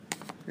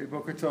Hey,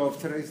 Boker Tov.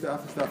 Today's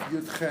daf is daf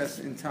Yud Ches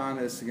in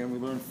Tanis. Again, we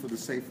learned for the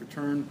safe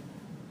return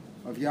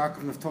of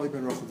Yaakov Naftali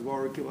ben Rochel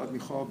Dvorah, Gilad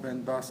Michal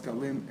ben Bas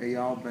Galim,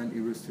 Eyal ben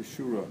Iris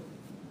Teshura.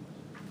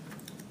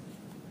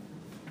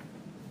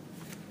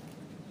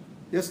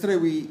 Yesterday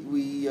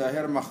we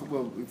had a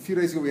few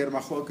days ago we had a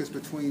machlokas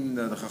between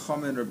the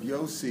Chacham and Rabbi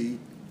Yossi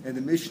and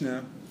the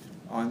Mishnah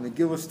on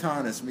Megillas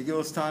Tanis.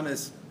 Megillas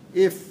Tanis,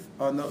 if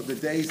on the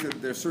days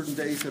that there are certain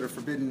days that are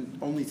forbidden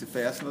only to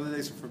fast, and other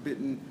days are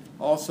forbidden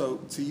also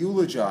to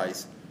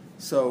eulogize.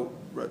 So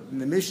in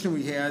the Mishnah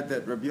we had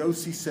that Rabbi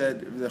Yossi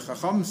said, the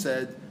Chacham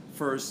said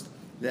first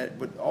that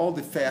with all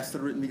the fasts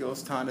that are written in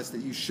Megillas Tanis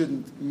that you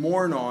shouldn't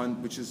mourn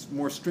on, which is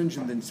more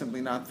stringent than simply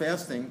not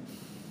fasting.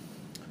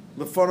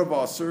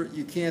 Lefanav Aser,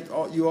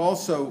 you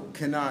also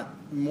cannot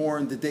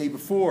mourn the day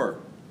before,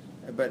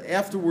 but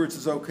afterwards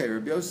is okay.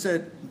 Rabbi Yossi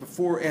said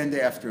before and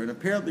after, and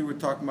apparently we're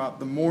talking about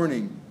the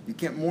morning. You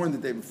can't mourn the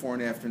day before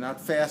and after, not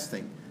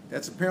fasting.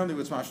 That's apparently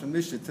what's Mashma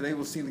Mishnah. Today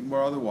we'll see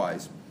more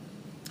otherwise.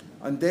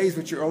 On days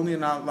which you're only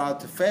not allowed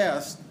to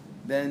fast,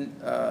 then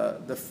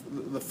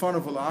the fun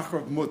of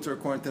Al-Achrav Mutter,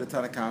 according to the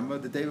Tanna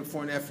Kamma, the day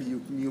before and after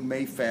you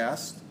may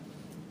fast.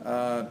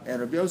 And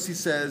Rabbi Yossi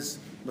says,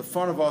 the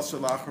fun of also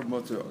Al-Achrav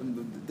Mutter,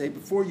 the day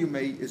before you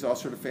may is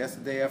also to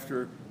fast, the day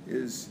after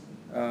is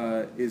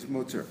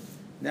Mutter.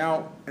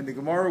 Now, in the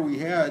Gemara we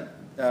had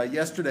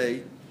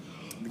yesterday,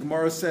 the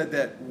Gemara said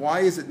that why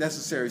is it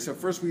necessary? So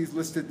first we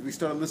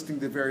started listing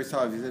the various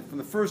holidays. From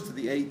the 1st to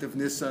the 8th of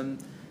Nisan,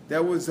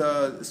 that was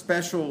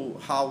special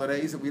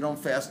holidays that we don't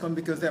fast on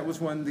because that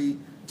was when the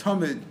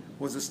Tamid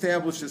was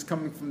established as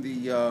coming from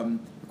the,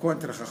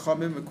 according to the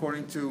Chachamim,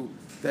 according to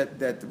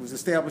that it was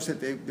established that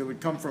they would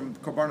come from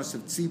Karbanos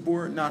of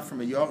Tzibur, not from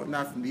the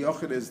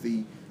Yochid as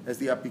the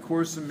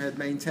Apikursim had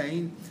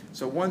maintained.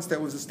 So once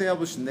that was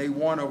established and they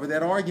won over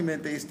that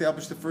argument, they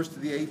established the 1st to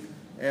the 8th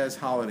as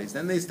holidays.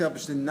 Then they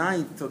established the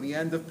 9th till the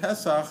end of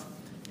Pesach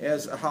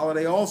as a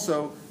holiday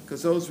also,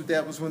 because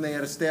that was when they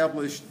had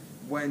established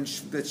when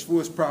that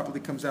Shavuos properly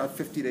comes out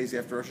 50 days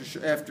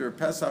after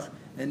Pesach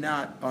and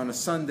not on a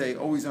Sunday,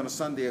 always on a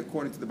Sunday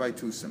according to the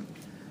Baitusim.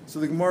 So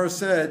the Gemara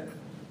said,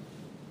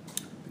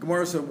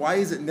 why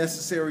is it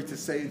necessary to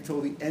say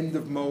until the end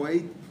of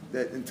Moed,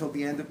 that until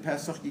the end of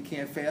Pesach you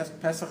can't fast?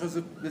 Pesach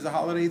is a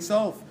holiday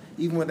itself,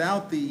 even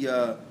without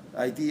the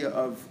idea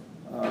of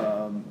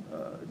that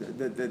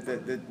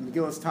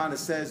Megillas Tanis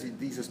says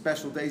these are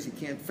special days you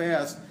can't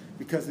fast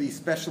because of these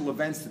special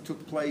events that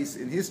took place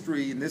in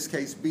history, in this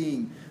case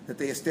being that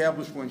they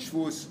established when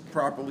Shavuos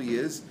properly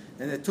is,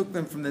 and it took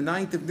them from the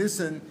 9th of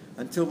Nisan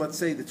until, let's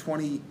say, the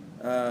 20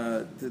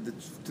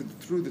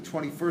 through the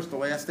 21st, the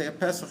last day of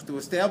Pesach, to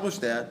establish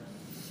that.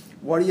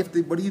 What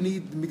do you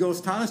need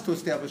Megillas Tanis to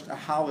establish a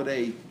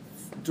holiday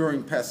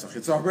during Pesach?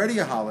 It's already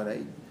a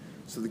holiday.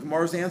 So the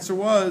Gemara's answer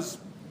was,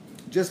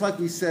 just like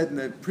we said in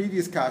the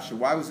previous kasha,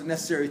 why was it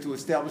necessary to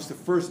establish the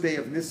first day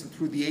of Nisan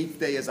through the 8th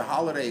day as a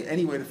holiday?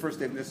 Anyway, the first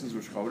day of Nisan is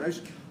Rosh Chodesh.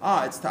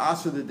 It's to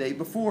Asr the day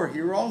before.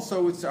 Here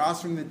also, it's to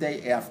Asr the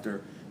day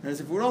after. And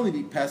as if it would only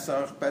be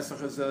Pesach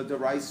is a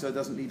deraisa,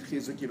 doesn't need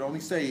chizuk. You'd only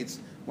say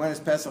it's when is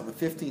Pesach, the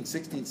 15th,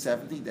 16th,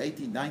 17th,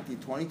 18th, 19th,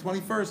 20th,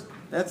 21st.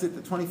 That's it,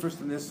 the 21st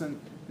of Nisan.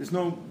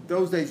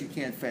 Those days you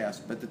can't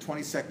fast, but the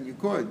 22nd you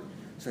could.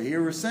 So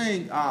here we're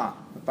saying,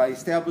 by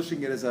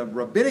establishing it as a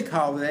rabbinic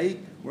holiday,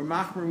 we're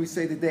machmer, we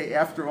say the day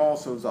after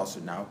also is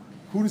also. Now,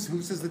 who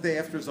says the day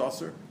after is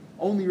also?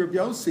 Only Rabbi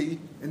Yossi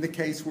in the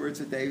case where it's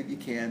a day that you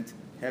can't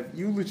have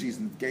eulogies.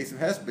 In the case of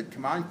Hesped,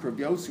 come on,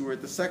 Rabbi Yossi, we're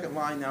at the second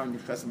line now in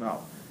Yechesem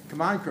Al.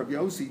 Come on, Rabbi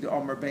Yossi, the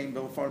Omer Bein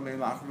Belafar Mein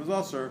Lachar was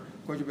also,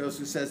 according to Rabbi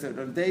Yossi, says that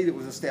on a day that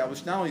was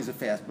established not only as a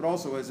fast, but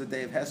also as a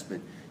day of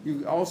Hesped.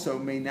 You also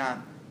may not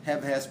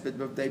have Hesped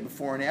the day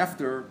before and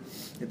after.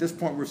 At this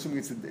point, we're assuming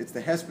it's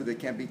the Hesped that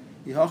can't be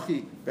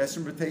Yihachi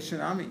Besem B'Teishin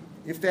Ami.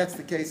 If that's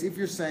the case, if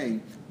you're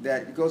saying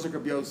that it goes like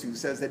Rabbi Yossi, who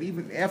says that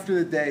even after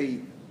the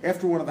day,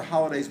 after one of the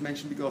holidays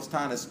mentioned Megillas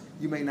Tanis,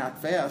 you may not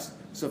fast.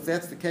 So if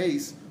that's the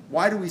case,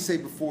 why do we say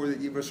before that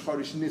Rosh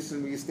Chodesh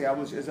Nisan we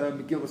establish as a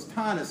Megillas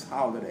Tanis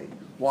holiday?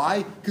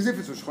 Why? Because if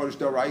it's Rosh Chodesh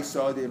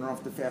D'Oraisa, they don't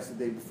have to fast the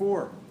day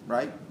before,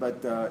 right?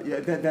 But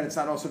then it's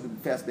not also the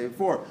fast the day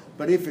before.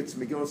 But if it's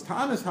Megillas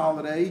Tanis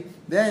holiday,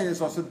 then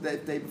it's also the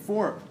day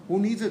before. Who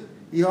needs it?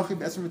 What do you have to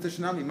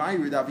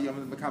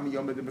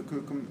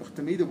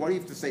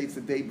say it's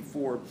the day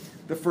before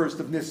the 1st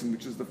of Nisan,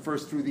 which is the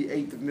 1st through the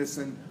 8th of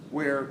Nisan,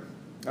 where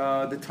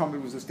the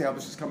Talmud was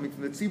established as coming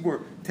from the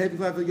Tzibur.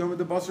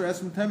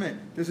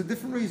 There's a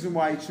different reason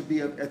why it should be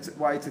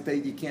why it's a day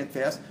you can't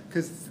fast,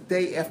 because it's the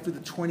day after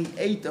the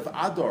 28th of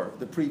Adar,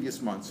 the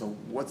previous month. So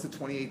what's the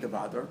 28th of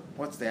Adar?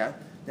 What's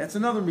that? That's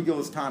another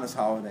Megillas Tanis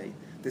holiday.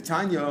 The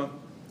Tanya,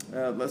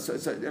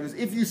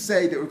 if you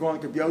say that we're going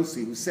to Rabbi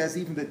Yossi, who says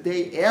even the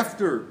day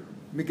after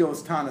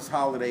Megillas Tanis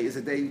holiday is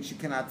a day that you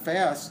cannot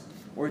fast,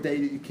 or a day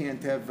that you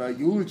can't have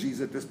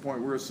eulogies at this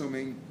point, we're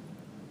assuming.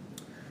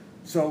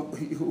 So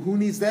who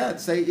needs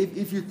that? Say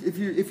if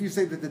you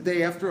say that the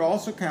day after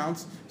also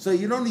counts, so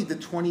you don't need the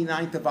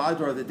 29th of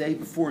Adar or the day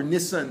before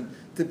Nisan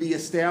to be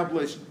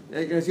established.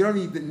 You don't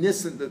need the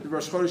Nisan, the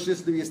Rosh Chodesh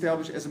Nisan to be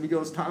established as a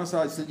Megillas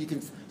Tanasai,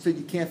 so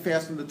you can't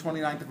fast on the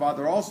 29th of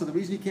Adar. Also, the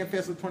reason you can't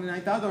fast on the 29th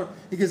of Adar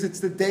because it's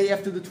the day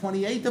after the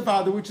 28th of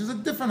Adar, which is a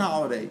different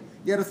holiday.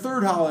 Yet a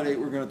third holiday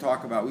we're going to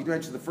talk about. We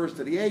mentioned the 1st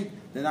to the 8th,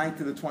 the 9th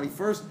to the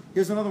 21st.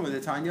 Here's another one,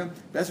 the Tanya,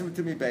 Besem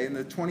Timi Bay, and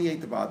the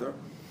 28th of Adar.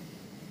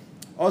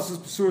 Also,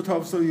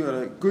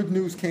 good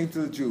news came to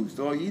the Jews.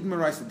 The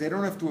Yidden said they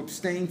don't have to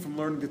abstain from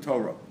learning the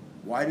Torah.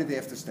 Why did they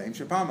have to abstain?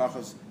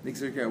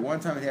 One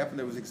time it happened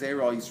there was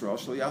Xer al Yisrael.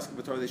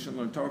 They shouldn't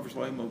learn Torah.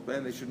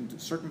 They shouldn't do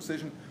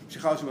circumcision.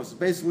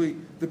 Basically,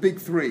 the big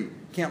three: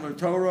 can't learn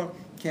Torah,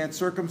 can't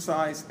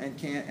circumcise, and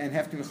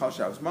have to be Chal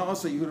Shabbos.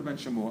 Ma'asa Yehuda ben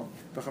Shemua.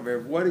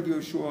 What did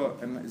Yeshua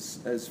and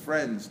his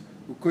friends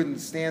who couldn't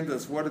stand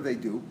us? What did they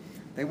do?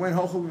 They went.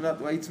 They went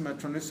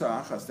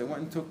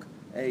and took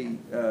a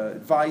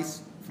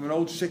advice from an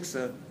old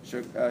shiksa,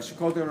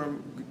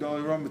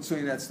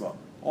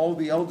 all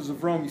the elders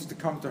of Rome used to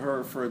come to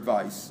her for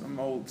advice.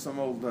 Some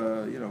old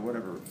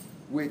whatever,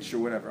 witch or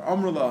whatever.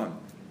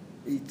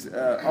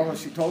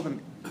 She told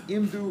them,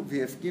 Imdu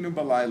v'hefkinu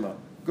balayla.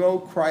 Go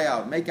cry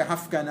out, make a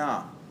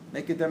hafgana,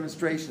 make a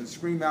demonstration,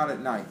 scream out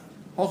at night.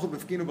 Hochel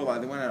b'hefkinu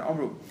balayla. They went out.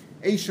 Amru,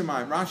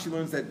 Eishamayim. Rashi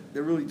learns that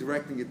they're really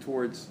directing it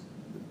towards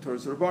the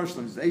Rebbeinu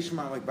Shalom. It's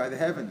Eishamayim, like by the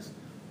heavens.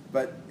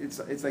 But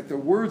it's like the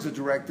words are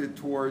directed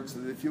towards,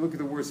 if you look at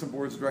the words, some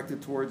words are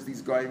directed towards these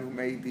guys who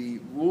made the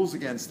rules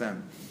against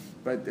them.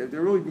 But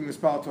they're really being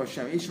mispelled to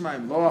Hashem.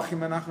 Ishmael, lo achim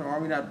anachnu, are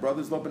we not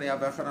brothers? Lo b'nei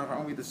avechad,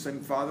 aren't we the same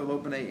father? Lo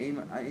b'nei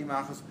im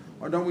achas,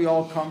 or don't we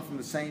all come from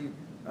the same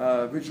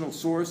original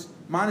source?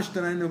 Manish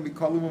tanenu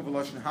mikalim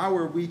v'loshen. How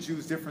are we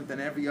Jews different than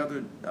every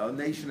other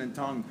nation and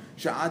tongue?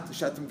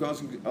 Shatim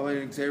goes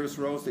xeris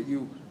rose that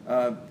you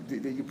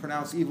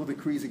pronounce evil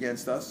decrees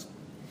against us.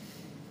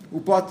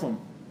 Ubatlam.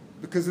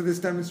 Because of this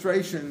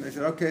demonstration, they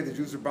said, okay, the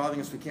Jews are bothering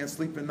us, we can't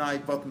sleep at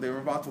night, but they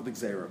were batal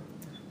d'gzera.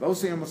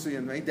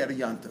 V'osei made that a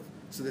yantav.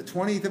 So the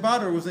 20th of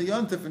Adar was a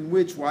yantav in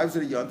which, why was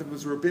it a yantav? It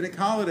was a rabbinic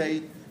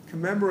holiday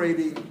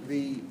commemorating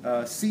the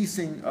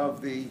ceasing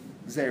of the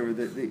gzera,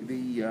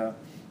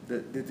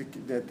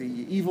 that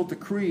the evil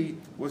decree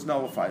was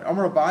nullified.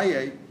 Amar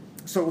Abaye,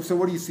 so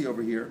what do you see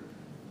over here?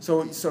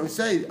 So he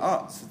say,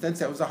 since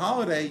that was a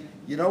holiday,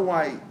 you know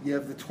why you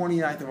have the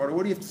 29th of Adar.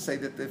 What do you have to say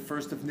that the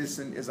 1st of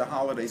Nisan is a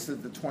holiday, so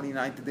that the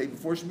 29th, the day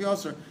before, should be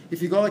also?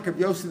 If you go like Rabbi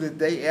Yossi, the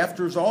day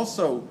after is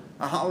also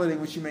a holiday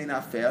which you may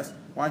not fast,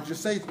 why don't you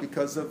just say it's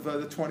because of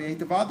the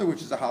 28th of Adar,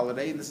 which is a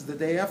holiday, and this is the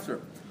day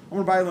after?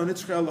 We're talking about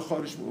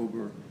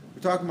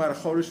a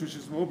Chodesh which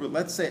is Mu'uber.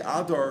 Let's say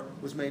Adar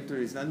was made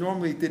 30 days. Now,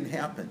 normally it didn't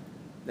happen.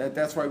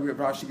 That's why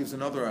Rashi gives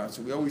another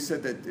answer. We always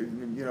said that,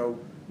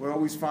 we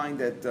always find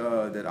that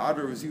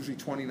Adar was usually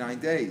 29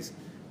 days.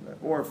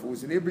 Or if it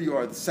was an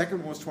Ibriyar, the second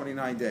one was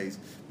 29 days.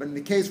 But in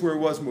the case where it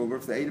was Mubar,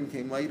 if the Edom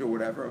came late or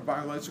whatever,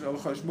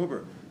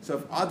 so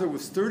if Adar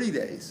was 30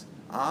 days,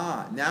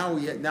 now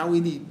we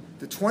need,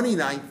 the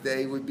 29th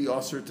day would be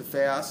also to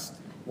fast.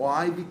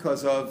 Why?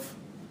 Because it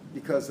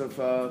goes like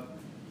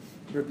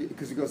Rabbi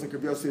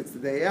Yossi, it's the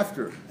day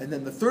after. And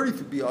then the 30th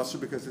would be also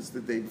because it's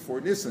the day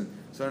before Nisan.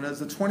 So as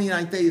the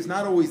 29th day is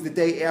not always the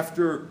day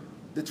after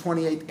the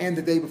 28th and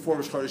the day before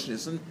Rosh Chodesh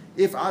Nisan.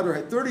 If Adar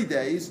had 30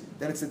 days,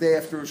 then it's the day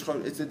after Rosh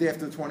Chodesh, it's the day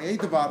after the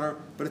 28th of Adar,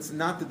 but it's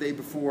not the day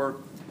before.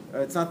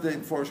 It's not the day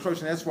before Rosh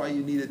Chodesh, and that's why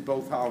you needed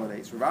both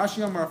holidays. Rav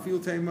Ashi Amar Fil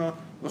Tema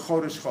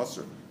LeChodesh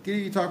Chaser.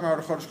 You talk about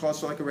a Chodesh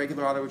Chaser like a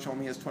regular Adar, which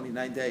only has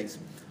 29 days.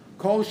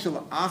 Kol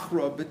Shel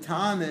Achra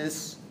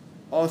Betanis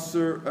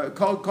Aser.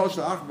 Kol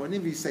Shel Achra.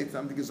 Whenever you say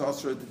something is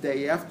Aser the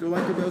day after,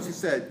 like Rabbi Yossi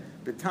said,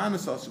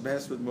 Betanis Aser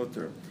Behesed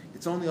Mutter.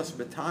 It's only us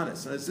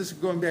betanis. And is this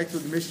going back to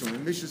the Mishnah? When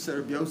the Mishnah said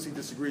Rabbi Yossi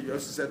disagreed,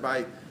 Yossi said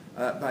by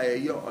a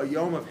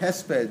Yom of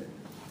Hesped,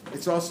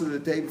 it's also the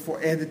day before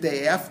and the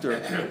day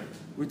after.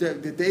 The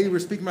day we're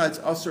speaking about, it's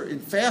usher in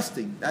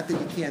fasting. Not that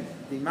you can't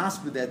be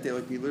maspid that day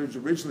like we learned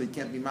originally. You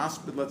can't be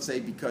maspid, let's say,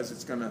 because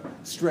it's going to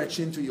stretch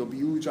into, you'll be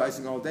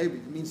eulogizing all day, but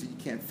it means that you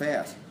can't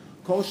fast.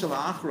 Kol Shel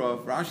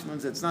Achra, Rashi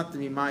learns it's not to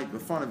be mind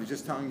but fun of. It's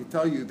just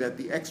tell you that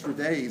the extra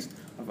days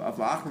of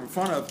La'achra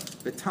fun of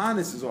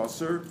Betanis is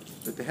also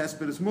that the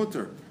Hesped is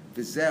mutter.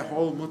 Since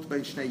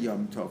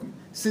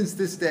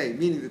this day,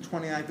 meaning the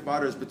 29th of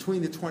Adar, is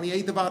between the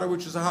 28th of Adar,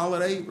 which is a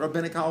holiday,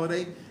 rabbinic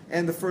holiday,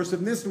 and the 1st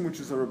of Nisan, which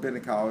is a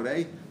rabbinic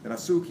holiday, then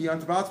Asuki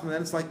Yontav Atzma,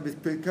 then it's like,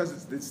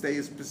 because this day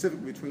is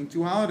specific between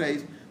two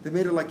holidays, they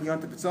made it like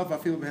Yontav itself, I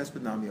feel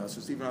Hesped Nami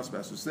Yosef, even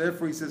Asbestos. So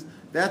therefore he says,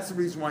 that's the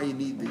reason why you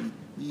need the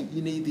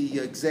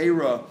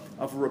Gzeira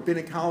of a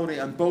rabbinic holiday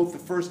on both the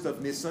 1st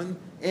of Nisan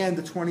and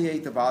the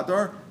 28th of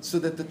Adar, so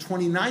that the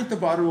 29th of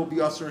Adar will be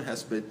Asr and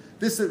Hesped.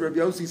 This that Rabbi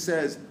Yossi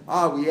says,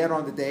 we add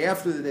on the day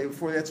after the day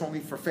before, that's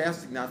only for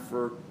fasting, not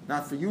for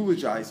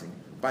eulogizing.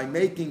 By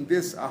making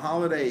this a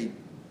holiday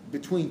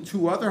between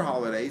two other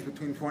holidays,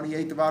 between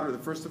 28th of Adar and the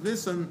 1st of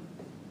Nisan,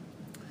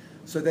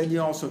 so then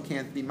you also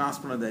can't be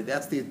maspon on that.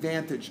 That's the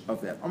advantage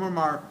of that.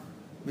 Amar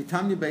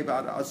Mitamya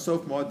Beibad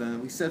Asof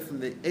Moedan. We said from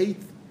the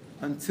 8th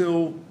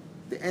until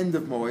the end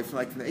of Moed, from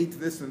the 8th of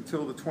this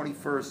until the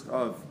 21st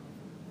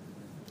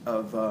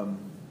of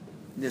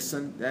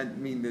Nisan, that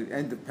means the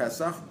end of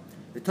Pesach.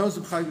 The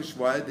Tosef Chag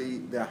Shvua,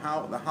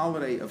 the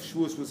holiday of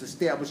Shavuos was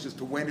established as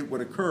to when it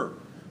would occur,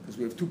 because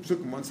we have two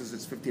psukim. One says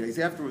it's 50 days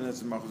afterwards, and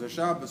that's in Malchus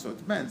Shabbos. So it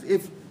depends.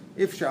 If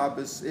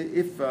Shabbos,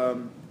 if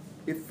the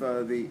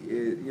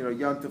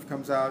Yontif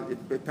comes out,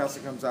 if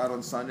Pesach comes out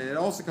on Sunday, it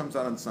also comes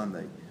out on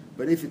Sunday.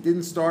 But if it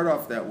didn't start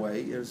off that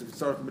way, if it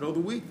started in the middle of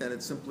the week, then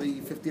it's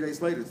simply 50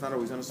 days later. It's not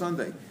always on a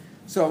Sunday.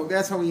 So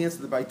that's how we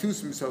answered the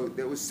Baitusim. So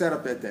it was set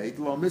up that day.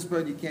 The Lo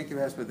Mizbah, you can't give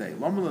Hesped day.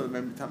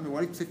 Lomala, tell me,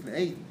 why do you say from the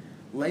 8th?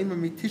 Lema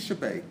Mitisha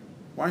Bey.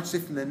 Why don't you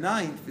say from the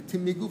 9th, for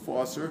Tim Niguf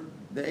Osir,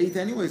 the 8th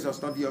anyways,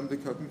 Ostav Yom the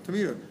Kokim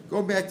Tamida.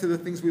 Go back to the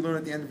things we learned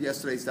at the end of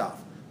yesterday's daf.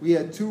 We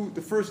had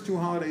the first two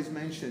holidays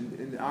mentioned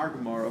in the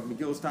Argamar of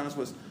Megillas Tanis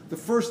was the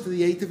 1st to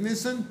the 8th of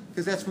Nisan,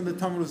 because that's when the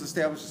Talmud was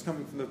established as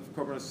coming from the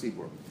Korban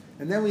Sibor.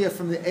 And then we have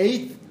from the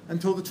 8th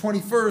until the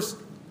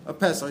 21st of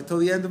Pesach, until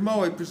the end of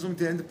Moed, presumed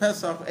to the end of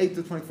Pesach, 8th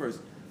to 21st.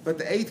 But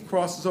the 8th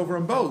crosses over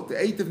on both. The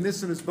 8th of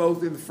Nisan is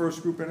both in the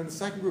first group and in the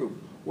second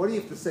group. What do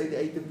you have to say the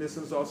 8th of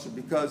Nisan is also?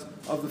 Because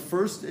of the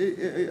first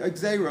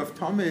Xera of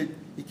Tamid,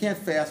 you can't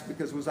fast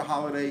because it was a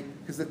holiday,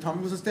 because the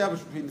Tamid was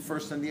established between the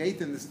 1st and the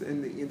 8th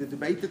in the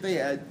debate that they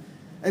had.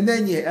 And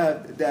then you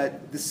have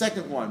that the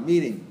second one,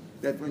 meaning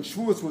that when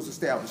Shavuos was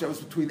established, that was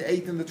between the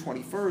 8th and the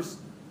 21st.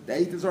 The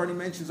 8th is already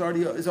mentioned,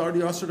 is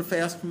already also to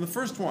fast from the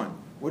first one.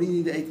 What do you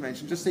need the 8th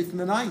mentioned? Just say from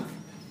the 9th.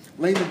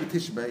 Lema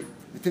b'Tishabei,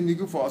 the Tim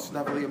Niguf also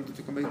have a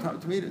to come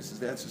tomatoes.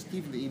 That's just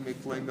even the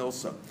Emek Lay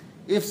Milsa.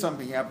 If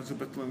something happens with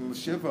Betlin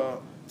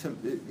L'Shiva,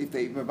 if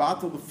they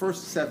mevatel the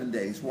first 7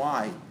 days,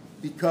 why?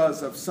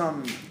 Because of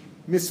some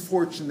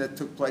misfortune that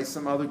took place,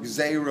 some other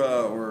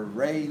gzeira or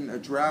rain, a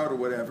drought or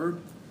whatever.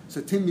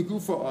 So Tim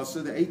Nigufa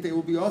also, the 8th day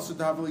will be also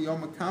Davel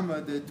Yom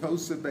Kama, the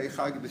Tosa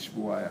Beichag the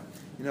Shvuaya.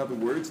 In other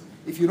words,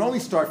 if you'd only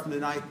start from the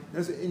 9th,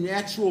 in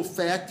actual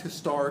fact,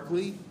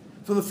 historically,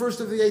 from the 1st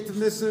of the 8th of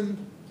Nisan,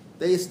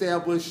 they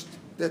established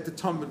that the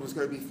Talmud was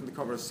going to be from the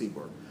Korban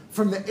Sibor.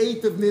 From the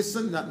 8th of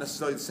Nisan, not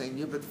necessarily the same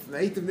year, but from the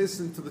 8th of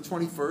Nisan to the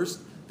 21st,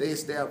 they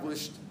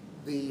established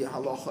the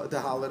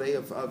holiday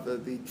of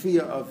the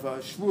Kriya of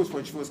Shavuos,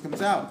 when Shavuos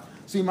comes out.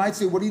 So you might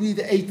say, what do you need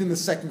the 8th in the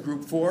second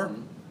group for?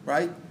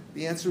 Right?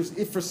 The answer is,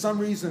 if for some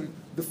reason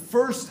the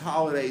first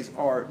holidays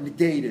are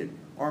negated,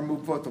 or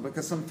mukvoto,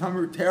 because some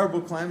terrible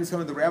calamities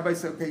come, and the rabbi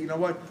said, okay, you know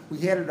what, we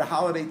had it a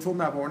holiday till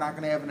now, but we're not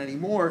going to have it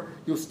anymore.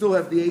 You'll still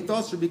have the 8th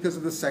also because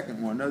of the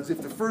second one. In other words,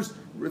 if the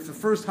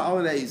first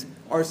holidays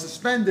are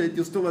suspended,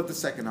 you'll still have the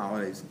second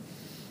holidays.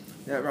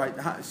 Yeah, right.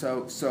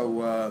 So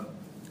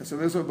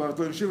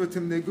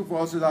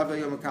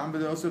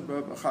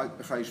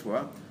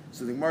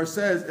the Gemara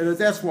says,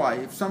 that's why,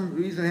 if some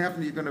reason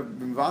happens, you're going to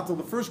mevatel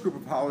the first group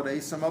of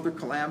holidays, some other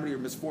calamity or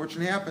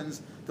misfortune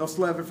happens, they'll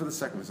still have it for the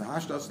second one. So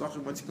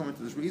once you come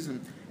into this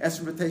reason,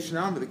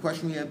 the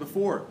question we had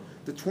before,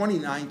 the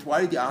 29th,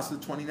 why did you ask the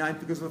 29th?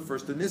 Because of the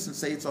first of Nisan,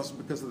 say it's also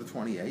because of the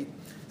 28th.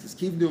 It says,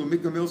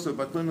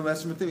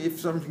 if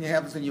something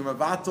happens and you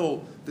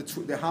mevatel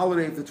the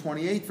holiday of the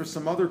 28th for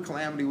some other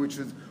calamity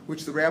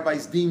which the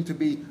rabbis deem to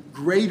be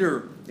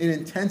greater in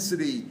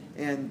intensity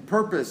and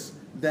purpose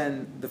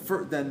than the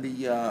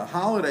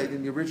holiday,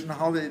 than the original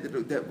holiday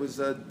that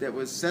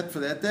was set for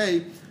that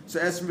day. So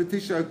Esrim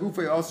B'Tisha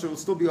Gufay also will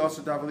still be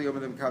also Davali Yom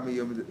Adam Kami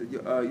Yom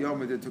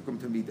Tukum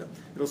Tamida.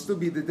 It'll still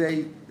be the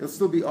day. It'll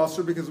still be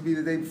also because it'll be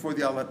the day before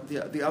the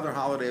other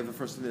holiday of the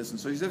first of Nisan.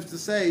 So you have to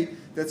say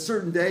that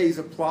certain days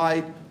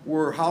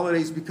were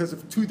holidays because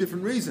of two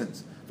different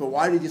reasons. But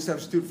why did you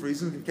substitute for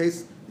reasons? In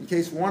case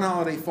one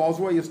holiday falls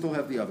away, you'll still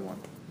have the other one.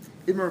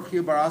 Ibn Rav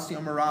Barasi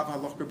Amarav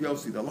Halach Rabbi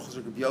Yossi. The halachas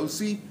of Rabbi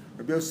Yossi.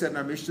 Rabbi Yossi said in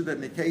our Mishnah that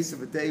in the case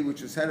of a day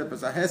which is set up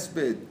as a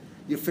hesped,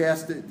 you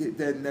fasted,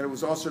 then it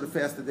was also to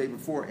fast the day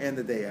before and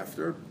the day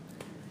after.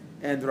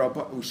 And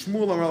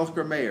Shmuel Amalach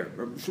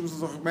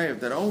Meir,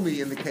 that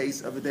only in the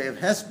case of a day of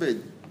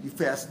hesped, you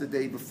fast the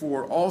day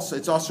before. Also,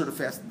 it's also to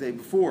fast the day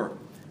before.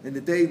 In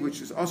the day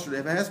which is also to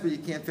have a hesped, you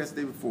can't fast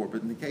the day before.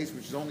 But in the case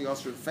which is only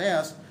also to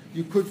fast,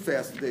 you could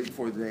fast the day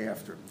before, the day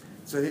after.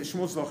 So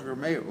Shmuel's Lachar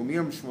Meir.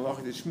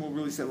 Shmuel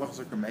really said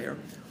Lachar Meir.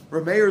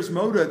 Rameir's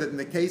moda that in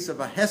the case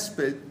of a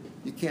hesped,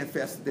 you can't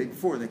fast the day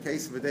before. In the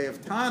case of a day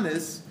of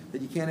Tanis,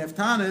 that you can't have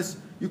Tanis,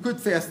 you could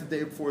fast the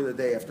day before, the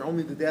day after,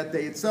 only that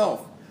day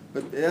itself.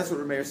 But that's what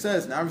Rameir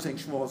says. Now I'm saying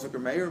Shmuel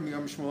Lachar Meir.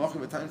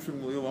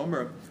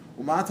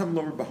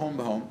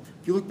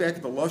 If you look back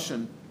at the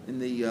Lashon in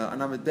the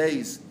Anamid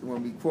days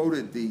when we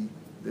quoted the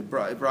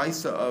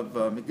Brisa of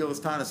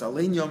Megillas Tanis,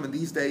 Alein Yom in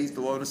these days,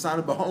 the Lo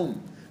Nasana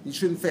Bahom. You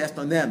shouldn't fast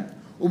on them.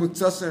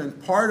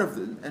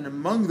 And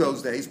among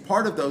those days,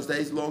 part of those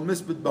days, Lo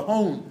Misbed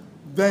Bahon,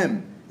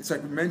 them. It's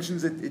like it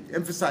mentions it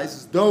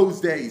emphasizes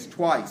those days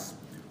twice.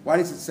 Why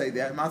does it say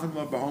that? Tell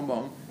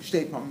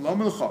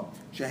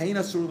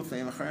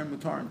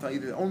you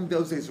that only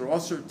those days are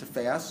also to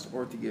fast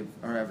or to give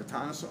or have a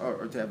tanis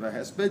or to have a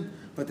hesped,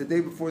 but the day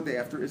before, the day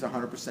after is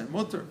 100%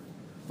 mutter.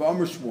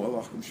 V'amar Shmuel,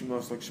 Achim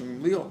Shmuel, like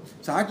Shmuel.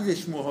 So how can you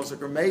say Shmuel holds like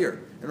Rameir?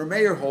 And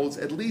Rameir holds,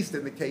 at least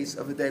in the case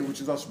of the day which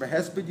is also for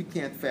Hesped, you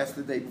can't fast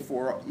the day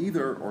before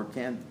either, or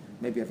can't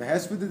maybe have a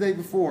Hesped the day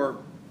before.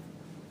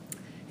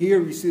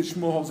 Here we see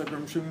Shmuel holds like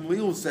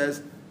Shmuel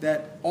says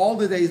that all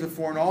the days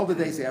before and all the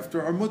days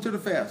after are mutter to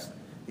fast.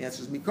 The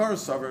answer is Mikar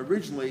Savar.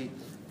 Originally,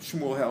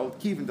 Shmuel held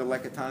Kivin the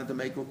Lekatana to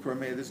Mekel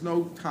Rameir. There's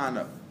no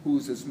Tana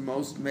who's as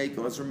most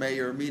Mekel as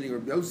Rameir, meaning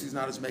Rabbi Yossi is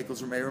not as Mekel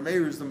as Rameir.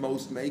 Rameir is the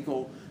most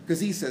Mekel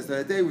because he says that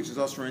a day which is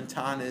also in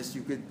Tanis,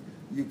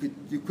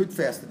 you could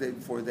fast the day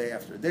before, the day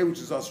after. A day which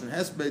is also in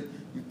Hesped,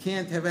 you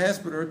can't have a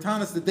Hesped or a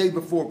Tanis the day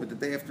before, but the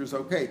day after is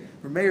okay.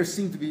 Rameir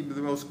seemed to be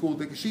the most cool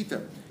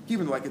Dikashita.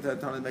 Kivin the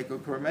Lekatana to Mekel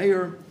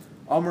Rameir.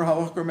 Amar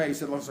Halach Rameir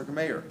said Lachzak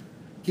Rameir.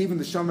 Even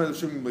the Shema of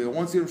Shimon Gamliel,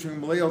 once you have Shimon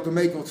Gamliel to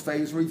Mekel's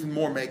phase, or even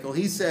more Mekel,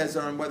 he says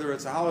on whether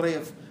it's a holiday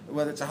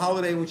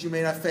in which you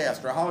may not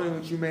fast, or a holiday in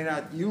which you may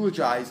not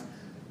eulogize,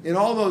 in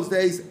all those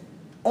days,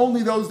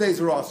 only those days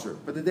are Asr.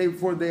 But the day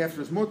before, the day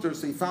after is Mutter,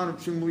 so he found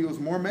that Shimon Gamliel was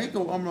more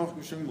Mekel, Amar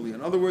Shimon Gamliel.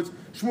 In other words,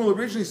 Shmuel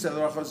originally said,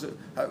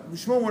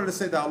 Shmuel wanted to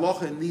say that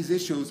halacha in these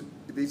issues,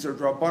 these are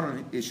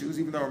Drabanan issues,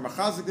 even though we're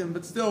Machazikim,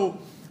 but still,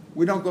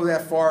 we don't go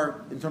that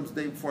far in terms of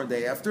day before and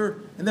day after,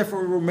 and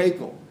therefore we're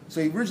Mekel.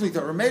 So he originally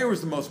thought Rameir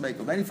was the most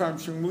Mekel. Then he found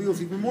Shmuel was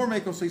even more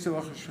Mekel, so he said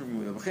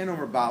Shmuel. V'chein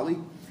Omer Bali,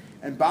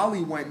 and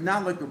Bali went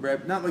not like a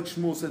Reb, not like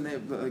Shmuel said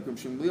like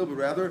Shmuel, but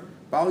rather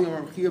Bali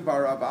Omer Chia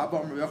Bar Abba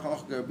Omer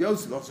Yochel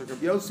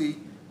Yossi,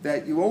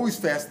 that you always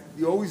fast.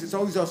 It's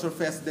always also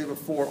fast the day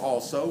before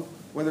also,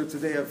 whether it's a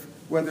day of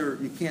whether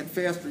you can't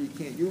fast or you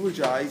can't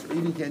eulogize, or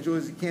even you can't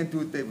eulogize, you can't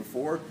do it the day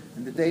before,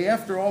 and the day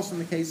after also in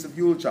the case of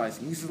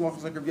eulogizing. He says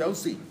Lachzak Rav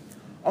Yossi,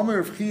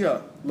 Omer Rav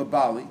Chia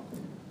LeBali.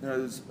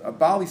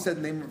 Bali said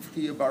the name of Rav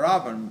Chia Bar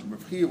Abba, and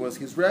Rav Chia was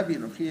his Rebbe,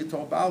 and Rav Chia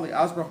told Bali,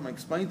 Asbrachman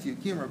explained to you,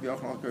 Kim Rabbi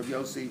Yochanan Rav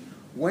Yossi,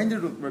 when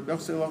did Rabbi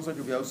Yochanan Rav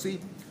Yossi?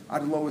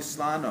 Adlo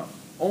Islana,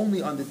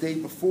 only on the day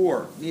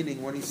before,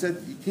 meaning when he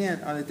said you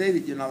can't, on the day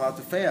that you're not allowed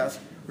to fast,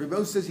 Rabbi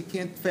Yossi says you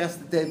can't fast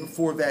the day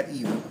before that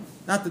either,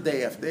 not the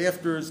day after. The day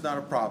after is not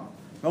a problem,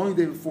 the only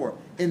day before.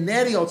 In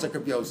that he holds like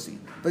Rabbi Yossi,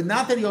 but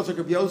not that he holds like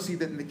Rabbi Yossi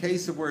that in the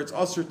case of where it's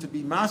usher to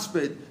be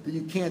maspid, that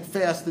you can't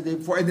fast the day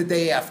before and the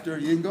day after,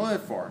 you didn't go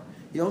that far.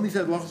 He only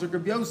said Lachzak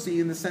Rabbi Yossi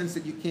in the sense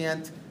that you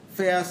can't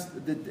fast.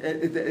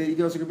 He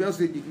goes to Rabbi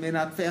Yossi that you may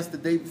not fast the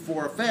day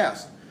before a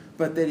fast,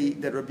 but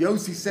that Rabbi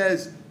Yossi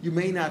says you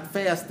may not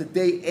fast the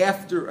day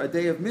after a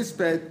day of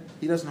misped.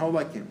 He doesn't hold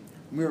like him.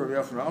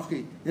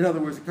 In other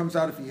words, it comes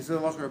out if he said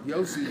Lachzak Rabbi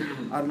Yossi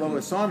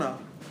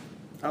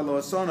Alo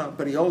Asana,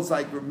 but he holds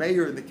like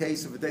Rameir in the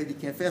case of a day that you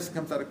can't fast. It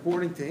comes out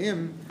according to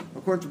him,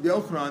 according to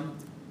Rabbi Yochanan,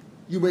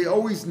 you may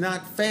always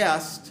not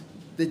fast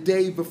the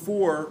day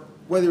before.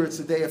 Whether it's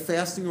a day of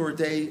fasting or a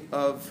day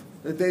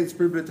that's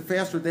prohibited to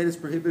fast or a day that's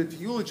prohibited to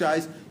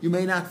eulogize, you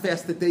may not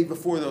fast the day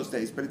before those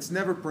days, but it's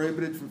never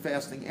prohibited from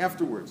fasting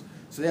afterwards.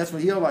 So that's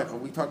what he'll like.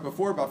 We talked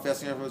before about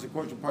fasting afterwards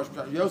according to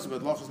Parshas Yosef,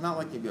 but Lach is not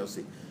like Rabbi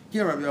Yossi.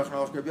 Here, Rabbi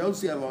Yochanan, Rabbi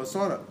Yossi, Allah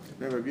Asara.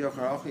 Rabbi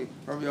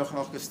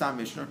Yochanan, Stam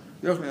Mishnah.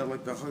 Rabbi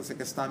Yochanan,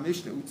 like a Stam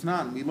Mishnah.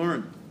 Utnan, we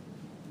learned.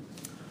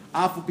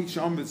 Afu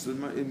Piksham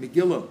in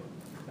Megillah.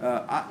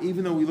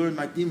 Even though we learned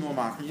Magdim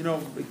Lomach,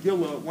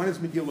 Megillah, when is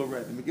Megillah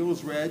read? The Megillah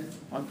is read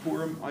on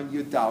Purim on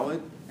Yud Dalet,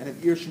 and at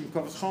Irshim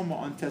Kavos Choma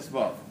on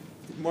Tesvav.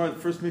 The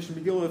first Mishnah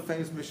Megillah, the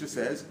famous Mishnah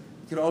says,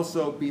 it could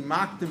also be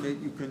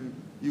Makdamit,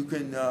 you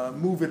can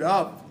move it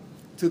up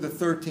to the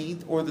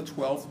 13th or the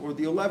 12th or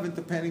the 11th,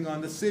 depending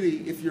on the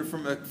city, if you're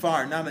from a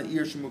Kfar, not an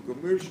Irshim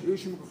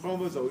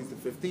Choma is always the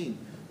 15th,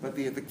 but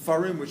the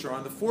Kfarim, which are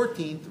on the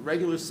 14th,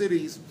 regular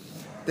cities,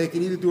 they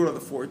can either do it on the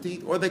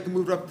 14th, or they can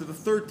move it up to the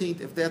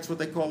 13th if that's what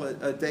they call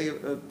a day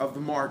of the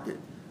market.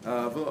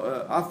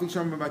 You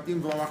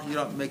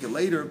don't make it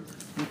later.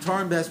 What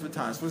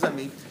does that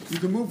mean? You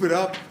can move it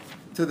up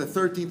to the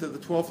 13th or the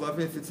 12th, 11th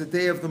if it's a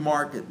day of the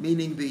market,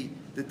 meaning the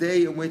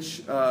day in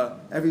which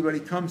everybody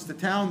comes to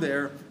town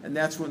there, and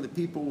that's when the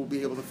people will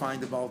be able to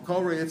find the Baal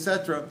Koreh,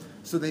 etc.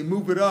 So they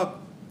move it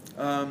up.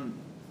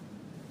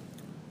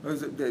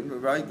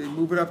 Right? They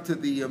move it up to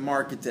the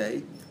market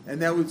day. And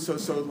that would so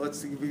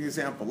let's give you an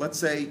example. Let's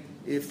say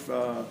if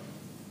Purim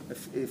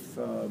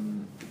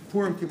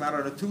came out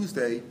on a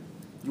Tuesday,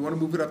 you want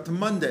to move it up to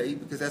Monday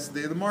because that's the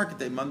day of the market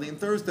day, Monday and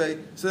Thursday.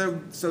 So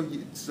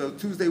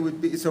Tuesday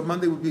would be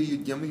Monday would be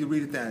Yud Gimel. You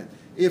read it then.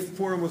 If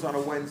Purim was on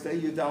a Wednesday,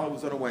 Yud Dalet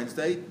was on a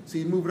Wednesday, so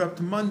you move it up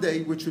to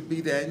Monday, which would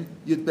be then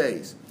Yud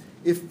Beis.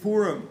 If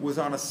Purim was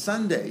on a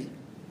Sunday,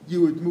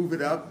 you would move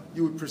it up.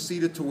 You would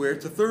proceed it to where?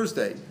 To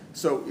Thursday.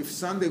 So if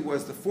Sunday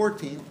was the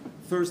 14th,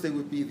 Thursday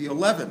would be the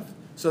 11th.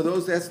 So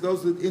those are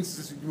the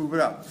instances you move it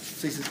up.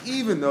 So he says,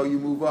 even though you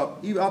move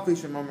up, even though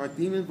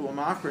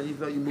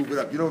you move it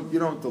up, you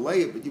don't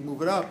delay it, but you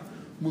move it up.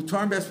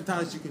 Mutar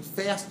B'Esvatanis, you can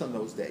fast on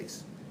those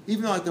days.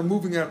 Even though I'm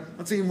moving it up,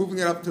 let's say you're moving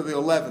it up to the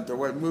 11th or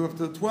what, moving up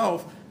to the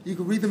 12th, you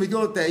can read the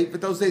Megillah day,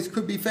 but those days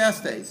could be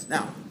fast days.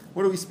 Now,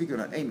 what are we speaking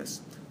about? Amos.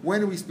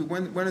 When do we speak?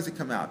 When does it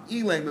come out?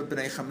 Ilema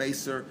b'nei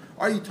chameser.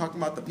 Are you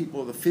talking about the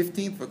people of the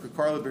 15th? Are you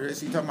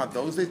talking about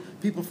those days?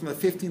 People from the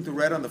 15th who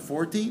read on the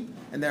 14th,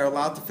 and they're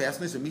allowed to fast.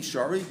 And they say,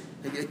 Mishari,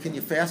 can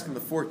you fast on the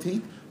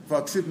 14th?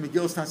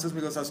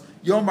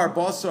 Yomar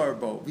Basar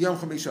Bo, Yom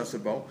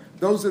Chamishasar Bo.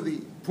 Those are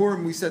the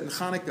Purim we said in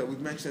Hanukkah, we've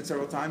mentioned it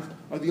several times,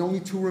 are the only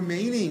two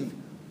remaining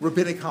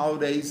rabbinic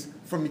holidays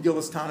from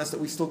Megillas Tanis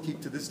that we still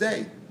keep to this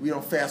day. We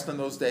don't fast on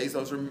those days.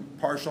 Those are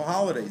partial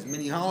holidays,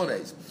 mini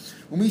holidays.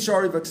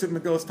 Umishari Vaksiv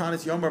Megillas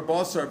Tanis, Yomar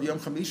Basar, Yom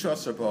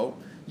Chamishasar Bo,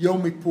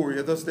 Yom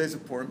Purim, those days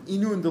of Purim.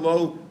 Inu and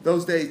Delo,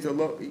 those days,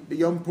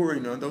 Yom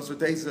Purim, those are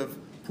days of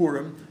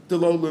Purim.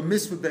 Delo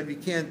Lemisvah, that we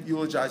can't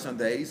eulogize on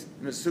days,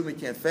 and we certainly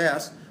can't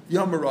fast.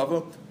 Yom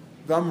Rava,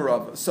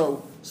 Vamrava.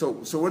 So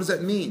what does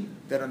that mean?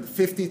 That on the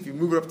 15th, you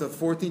move it up to the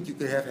 14th, you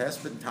could have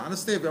Hesped and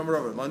Tanis Day, Yom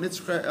Rava. What does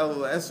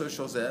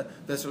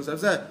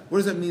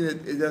that mean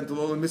that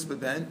Delol and Mispah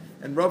then?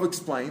 And Rav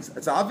explains,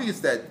 it's obvious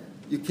that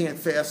you can't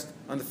fast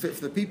on the 5th,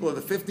 the people of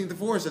the 15th of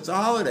course, it's a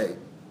holiday.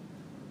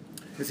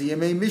 It's a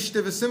Yemei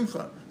Mishta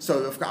V'Simcha.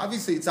 So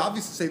obviously, it's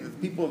obvious to say that the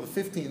people of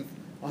the 15th,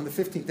 on the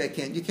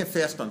 15th, you can't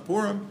fast on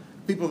Purim.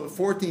 People of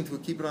the 14th who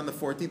keep it on the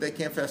 14th, they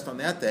can't fast on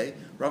that day.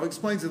 Rav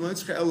explains that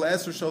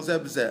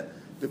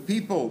the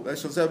people,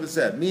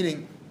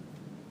 meaning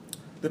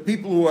the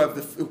people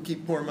who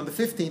keep Purim on the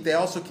 15th, they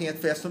also can't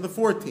fast on the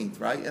 14th,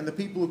 right? And the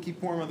people who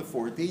keep Purim on the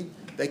 14th,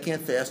 they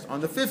can't fast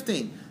on the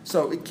 15th.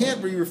 So it can't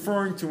be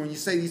referring to, when you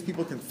say these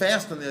people can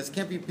fast on this, it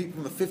can't be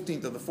people from the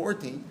 15th or the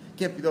 14th, it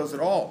can't be those at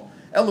all.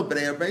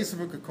 Maybe it's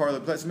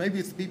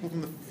the people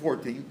from the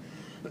 14th,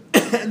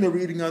 and they're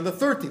reading on the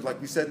 13th, like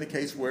we said in the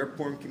case where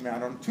Purim came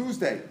out on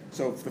Tuesday.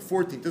 So if the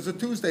 14th is a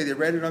Tuesday, they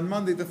read it on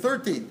Monday the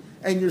 13th.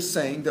 And you're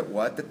saying that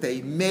what? That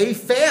they may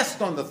fast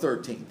on the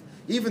 13th.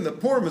 Even the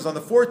Purim is on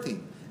the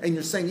 14th. And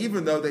you're saying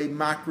even though they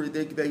read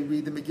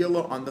the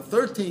Megillah on the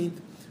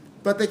 13th,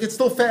 but they could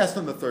still fast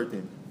on the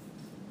 13th.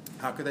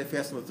 How could they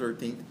fast on the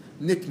 13th?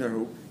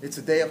 Niknaru. It's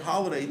a day of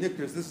holiday.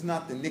 Niknar. This is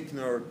not the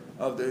Niknar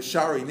of the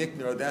Shari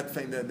Niknar, that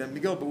thing, that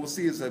Megillah, but we'll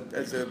see as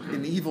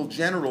an evil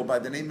general by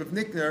the name of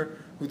Niknar,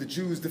 who the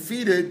Jews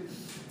defeated,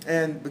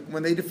 and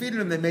when they defeated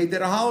him, they made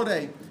that a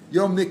holiday.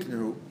 Yom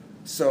Niknaru.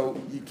 So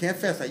you can't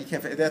fast that. You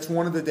can't fast. That's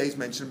one of the days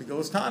mentioned in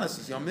Megillas Tanis,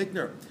 is Yom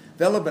Niknar.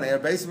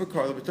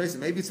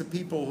 Maybe it's the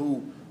people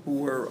who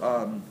were.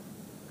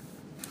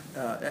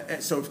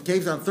 So if it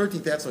caves on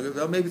 13th, that's like,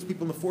 well, maybe it's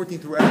people on the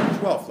 14th who are at the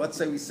 12th. Let's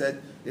say we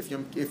said if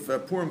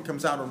Purim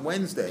comes out on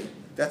Wednesday,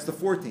 that's the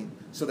 14th.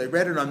 So they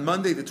read it on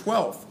Monday the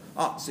 12th.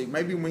 So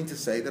maybe we mean to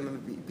say that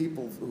the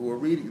people who are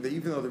reading,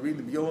 even though they're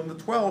reading the Megillah on the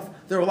 12th,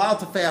 they're allowed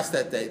to fast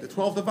that day. The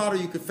 12th of Adar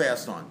you could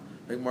fast on.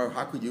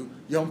 How could you?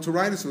 Yom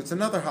Turinus, it's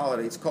another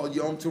holiday. It's called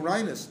Yom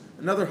Turinus.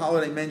 Another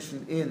holiday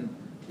mentioned in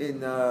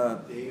the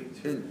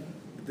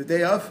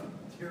day of?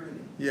 Tyranny.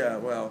 Yeah,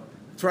 well,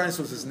 Tyrannus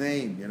was his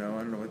name, I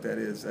don't know what that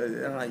is. I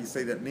don't know how you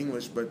say that in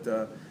English, but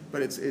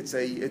it's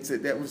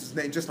that was his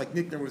name, just like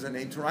Niknar was a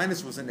name.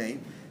 Tyrannus was a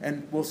name,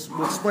 and we'll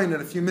explain in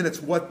a few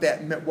minutes what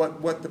that meant,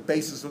 what the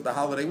basis of the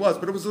holiday was.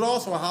 But it was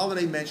also a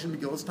holiday mentioned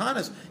in Megillas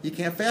Tanis. You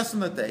can't fast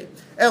on that day.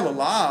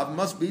 Elalav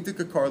must be to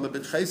Kakar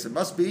Lebit Chesed.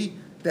 Must be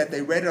that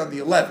they read it on the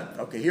 11th.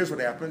 Okay, here's what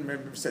happened.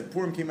 Remember, we said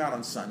Purim came out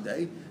on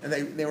Sunday, and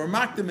they were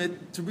makdim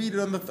it to read it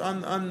and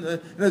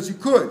as you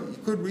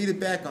could read it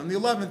back on the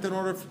 11th in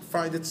order to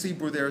find it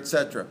Sibur there,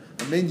 etc.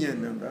 A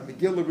minyan, a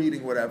Megillah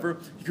reading, whatever.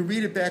 You can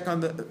read it back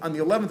on the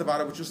 11th of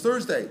Adar, which is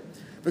Thursday.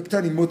 And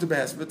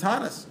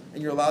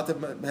you're allowed to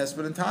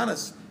Hesped and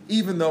Tanis,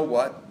 even though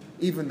what?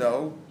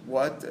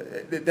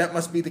 That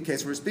must be the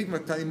case. We're speaking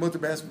about Mutar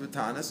Hesped and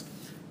Tanis.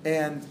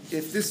 And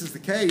if this is the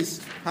case,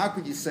 how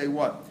could you say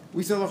what?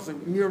 We said,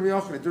 Mir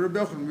Yochanan, did Rabbi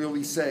Yochanan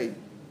really say,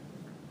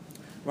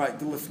 right,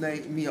 the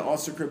Lifnei Mia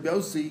Aser Rabbi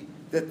Yossi,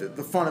 that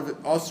the fun of it,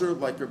 Aser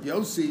like Rabbi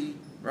Yossi,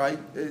 right,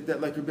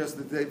 that like Rabbi Yossi,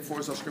 the day before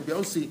is Aser Rabbi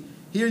Yossi.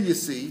 Here you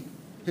see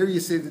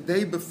the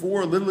day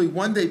before, literally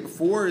one day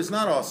before, is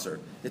not Aser.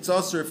 It's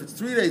Aser if it's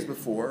 3 days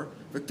before,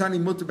 Viktani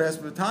Mutar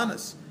B'Hesped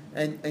Tanis.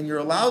 And you're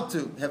allowed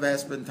to have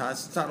Hesped and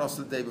Tanis, it's not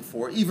Aser the day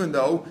before, even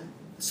though.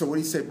 So what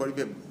do you say? But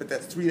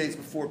that's 3 days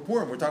before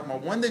Purim. We're talking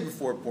about 1 day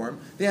before Purim.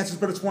 The answer is,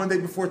 but it's 1 day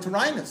before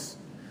Tyrannus.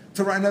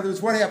 In other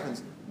words, what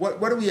happens? What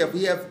do we have?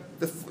 We have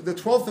the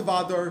 12th of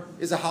Adar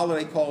is a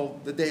holiday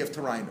called the day of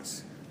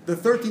Tyrannus. The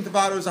 13th of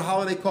Adar is a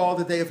holiday called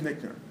the day of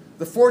Niknar.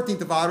 The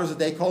 14th of Adar is a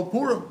day called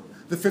Purim.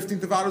 The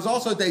 15th of Adar is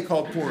also a day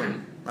called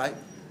Purim, right?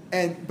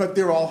 But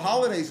they're all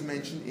holidays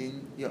mentioned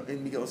in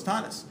Megillas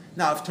Tanis.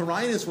 Now, if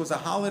Tyrannus was a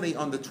holiday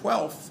on the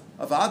 12th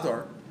of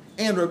Adar,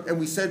 and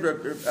we said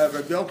Rabbi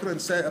Yochanan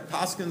said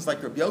Paskins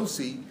like Rabbi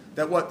Yossi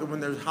that when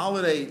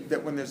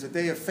there's a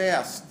day of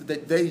fast, the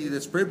day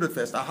that's prohibited to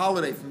fast, a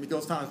holiday from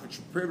Megillas Tanis which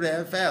is prohibited to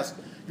have fast,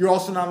 you're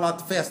also not allowed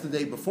to fast the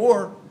day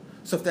before.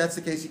 So if that's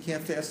the case, you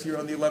can't fast here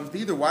on the 11th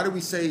either. Why do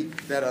we say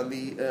that on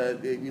we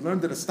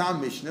learned in a Stam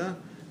Mishnah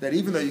that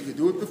even though you could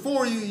do it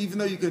before, even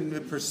though you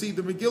can precede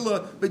the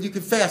Megillah, but you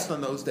can fast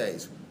on those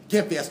days. You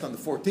can't fast on the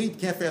 14th,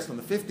 can't fast on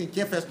the 15th,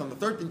 can't fast on the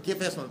 13th, can't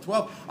fast on the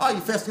 12th. Oh, you're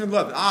fasting on the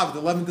 11th. But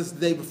the 11th is the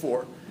day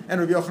before. And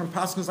Rabbi Yochanan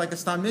Paskin is like a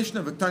Stam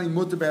Mishnah, V'ktani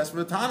mutar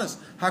b'asar v'tanis.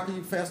 How can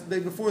you fast the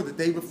day before? The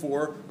day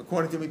before,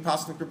 according to me,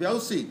 Paskin Rabbi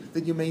Yossi,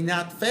 that you may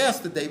not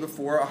fast the day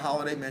before a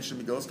holiday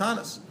mentioned Megillas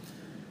Tanis.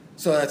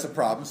 So that's a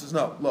problem. Says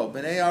no, lo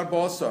b'nei ar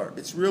b'asar.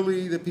 It's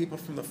really the people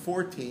from the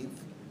 14th,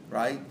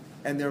 right?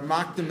 And they're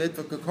makdem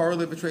mitzvah kakar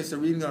lebetrace. They're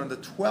reading on the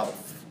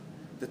 12th.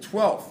 The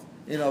 12th,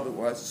 in other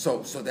words.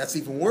 So that's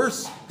even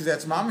worse because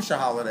that's mamash a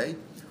holiday.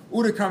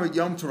 Uda kamed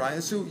yom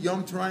tarayasu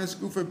yom tarayasu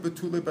gufa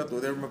betule betlu.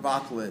 They're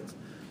mavatlet.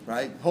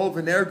 Right? In other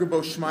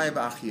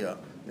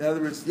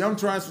words, Yom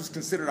Taranis was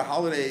considered a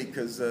holiday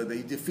because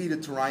they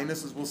defeated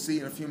Taranis, as we'll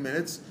see in a few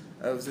minutes.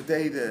 It was the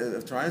day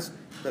of Taranis.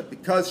 But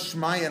because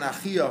Shmai and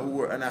Achia, who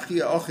were an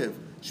Achia Ochiv,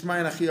 Shmai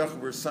and Achia Ochiv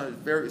were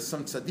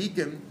some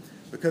tzaddikim,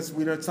 because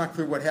we know it's not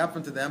clear what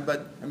happened to them,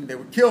 but I mean they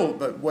were killed,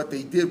 but what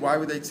they did, why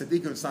were they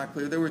tzaddikim? It's not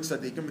clear. They were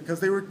tzaddikim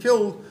because they were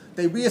killed.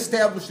 They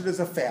reestablished it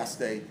as a fast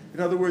day. In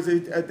other words,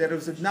 that it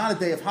was not a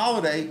day of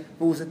holiday,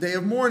 but it was a day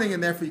of mourning,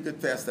 and therefore you could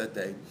fast that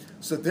day.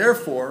 So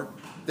therefore,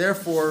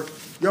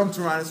 Yom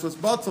Taranis was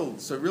batul.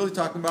 So really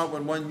talking about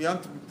when one Yom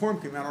Purim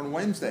came out on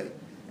Wednesday,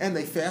 and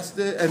they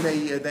fasted, and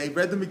they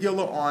read the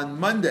Megillah on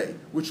Monday,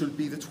 which would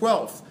be the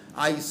 12th.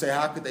 I say,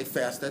 how could they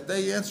fast that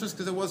day? The answer is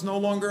because it was no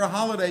longer a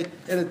holiday,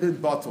 and it had been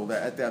batul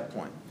at that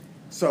point.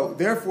 So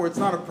therefore, it's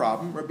not a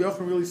problem. Rabbi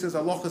Yochanan really says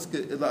the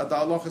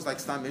halacha is like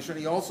Stam Mishnah.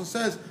 He also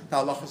says the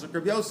halacha is like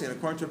Rabbi Yossi, and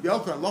according to Rabbi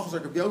Yochanan, halacha is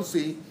like Rabbi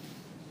Yossi.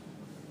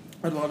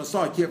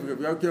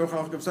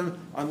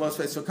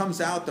 So it comes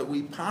out that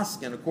we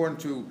paskin according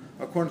to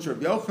Rabbi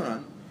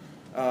Yochanan,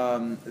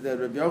 that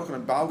Rabbi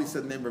Yochanan Bali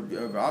said the name of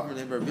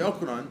Rabbi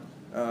Yochanan,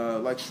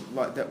 like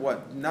that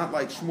what not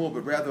like Shmuel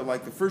but rather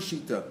like the first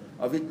shita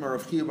of Ikmar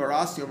of Chiya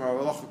Barasi or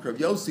Halacha Rabbi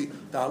Yossi.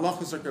 The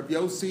halacha is like Rabbi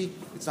Yossi.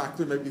 It's not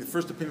clear. Maybe the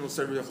first opinion will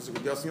say Rabbi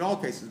Yossi in all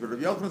cases, but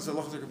Rabbi Yochanan says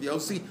halacha is like Rabbi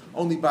Yossi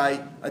only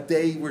by a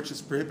day which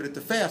is prohibited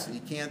to fast. And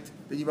you can't.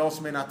 Then you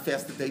also may not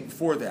fast the day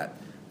before that.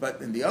 But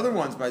in the other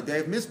ones, by day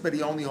of Mispet,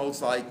 he only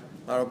holds like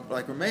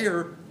a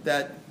mayor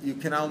that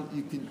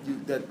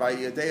that by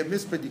a day of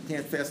Mispet you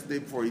can't fast the day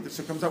before either.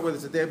 So it comes out whether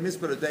it's a day of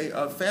Mispet or a day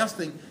of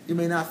fasting, you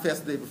may not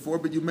fast the day before,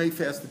 but you may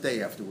fast the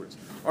day afterwards.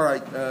 All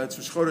right, it's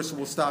Rosh Chodesh, so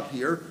we'll stop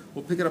here.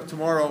 We'll pick it up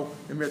tomorrow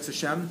in Mirz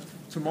Hashem.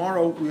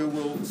 Tomorrow we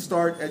will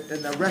start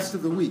in the rest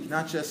of the week,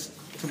 not just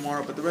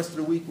tomorrow, but the rest of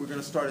the week we're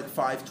going to start at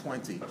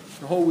 5:20.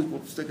 The whole week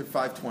we'll stick at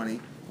 5:20.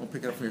 We'll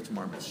pick it up from here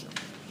tomorrow, Mirz Hashem.